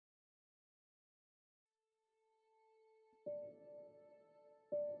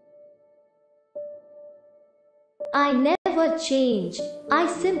I never change, I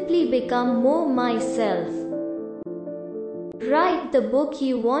simply become more myself. Write the book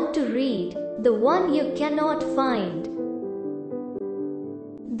you want to read, the one you cannot find.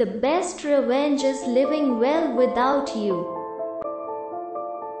 The best revenge is living well without you.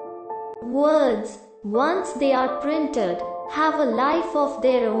 Words, once they are printed, have a life of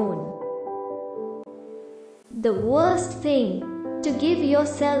their own. The worst thing, to give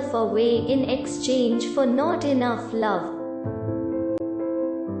yourself away in exchange for not enough love.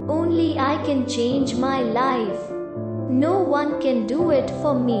 Only I can change my life. No one can do it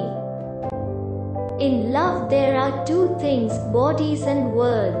for me. In love there are two things, bodies and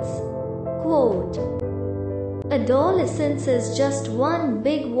words. Quote. Adolescence is just one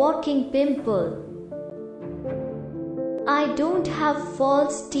big walking pimple. I don't have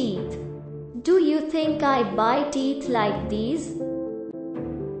false teeth. Do you think I buy teeth like these?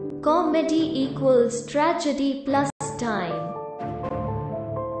 Comedy equals tragedy plus time.